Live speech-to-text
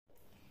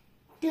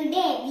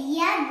Today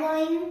we are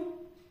going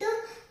to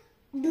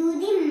do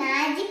the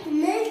magic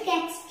milk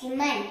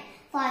experiment.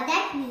 For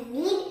that we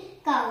need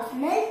cow's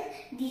milk,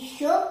 dish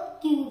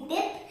soap,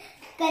 Q-tip,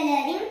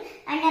 coloring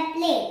and a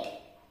plate.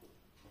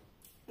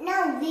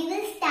 Now we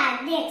will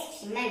start the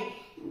experiment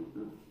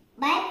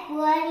by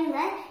pouring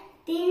a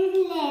thin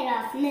layer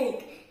of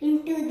milk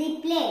into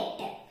the plate.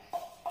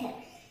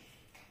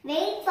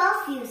 Wait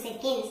for few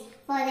seconds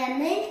for the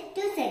milk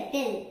to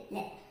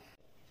settle.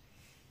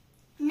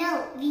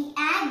 Now we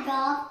add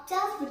drops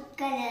of food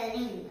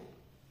coloring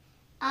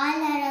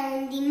all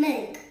around the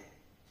milk.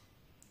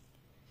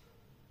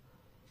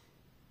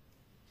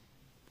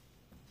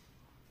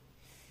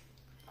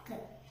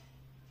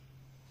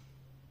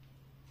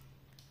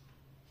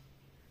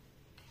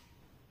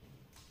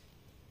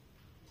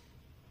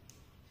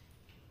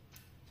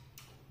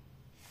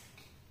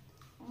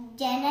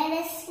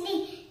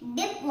 Generously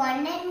dip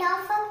one end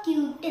of a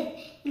Q-tip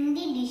in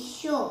the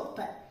dish soap.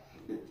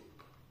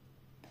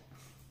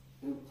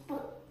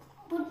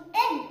 Put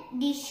the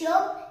dish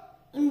soap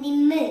in the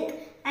milk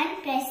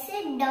and press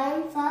it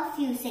down for a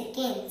few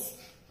seconds.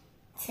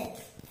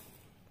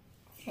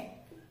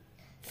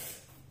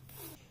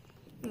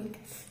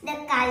 The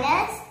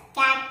colors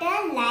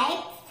scatter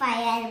like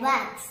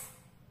fireworks.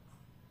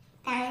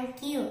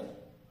 Thank you.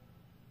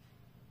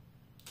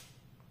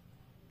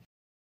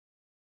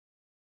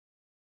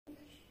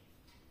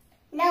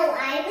 Now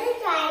I will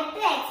try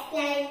to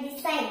explain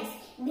the science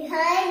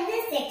behind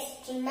this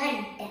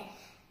experiment.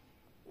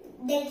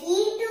 The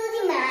key to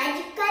the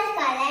magical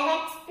color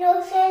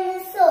explosion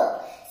is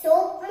soap.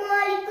 Soap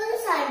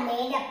molecules are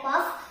made up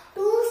of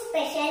two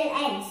special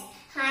ends.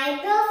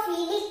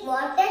 Hydrophilic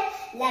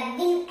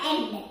water-loving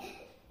end.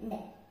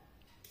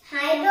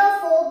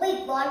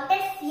 Hydrophobic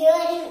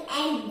water-fearing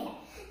end.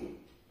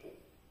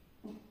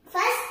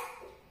 First,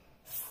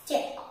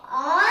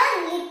 all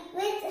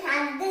liquids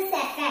have this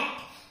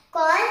effect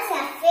called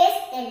surface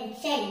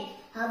tension.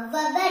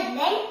 However,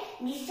 when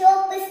the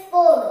soap is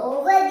poured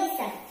over the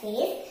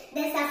surface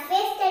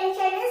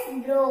tension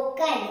is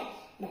broken.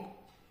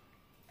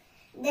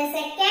 The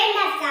second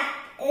effect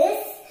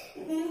is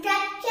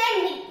interaction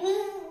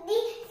between the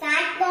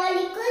fat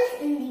molecules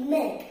in the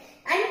milk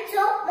and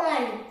soap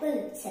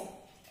molecules.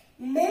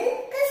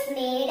 Milk is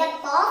made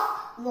up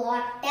of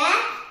water,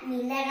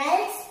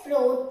 minerals,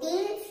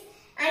 proteins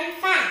and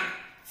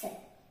fats.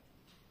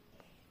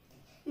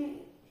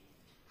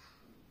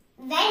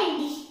 When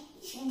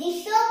the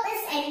soap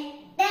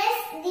enters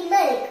the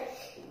milk,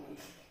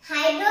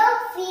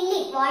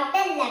 hydrophilic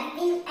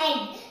water-loving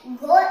end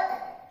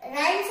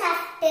runs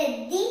after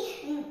the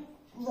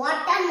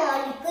water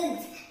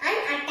molecules and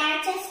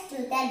attaches to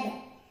them.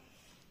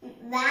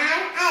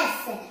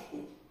 Whereas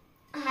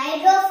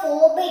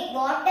hydrophobic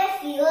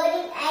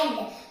water-fearing end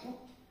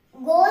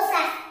goes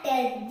after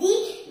the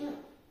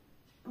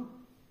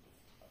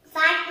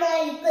fat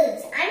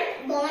molecules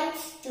and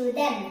bonds to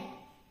them.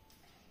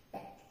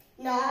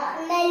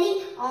 Normally,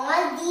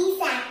 all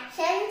these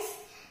actions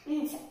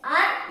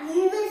are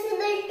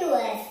invisible to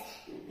us.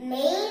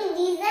 Main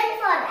reason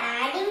for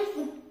adding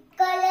food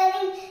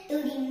coloring to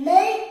the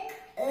milk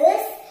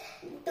is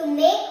to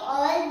make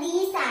all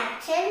these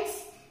actions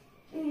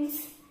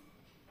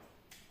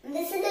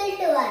visible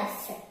to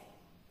us.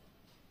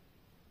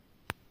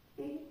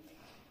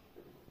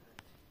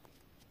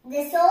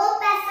 The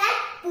soap effect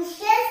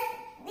pushes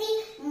the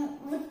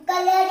food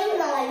coloring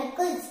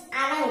molecules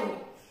around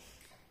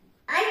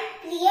and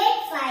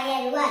create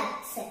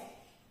fireworks.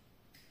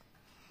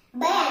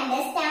 By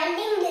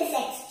understanding this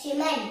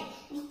experiment,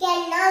 we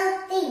can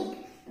now think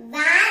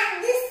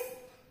where this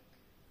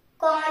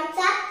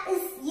concept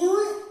is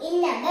used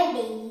in our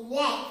daily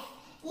life.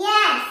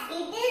 Yes,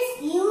 it is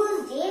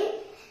used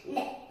in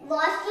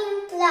washing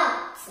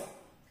clothes.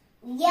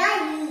 We are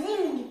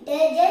using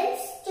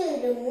detergents to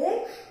remove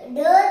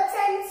dirt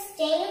and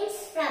stains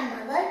from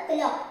our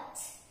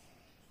clothes.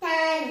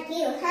 Thank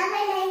you. Have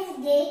a nice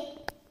day.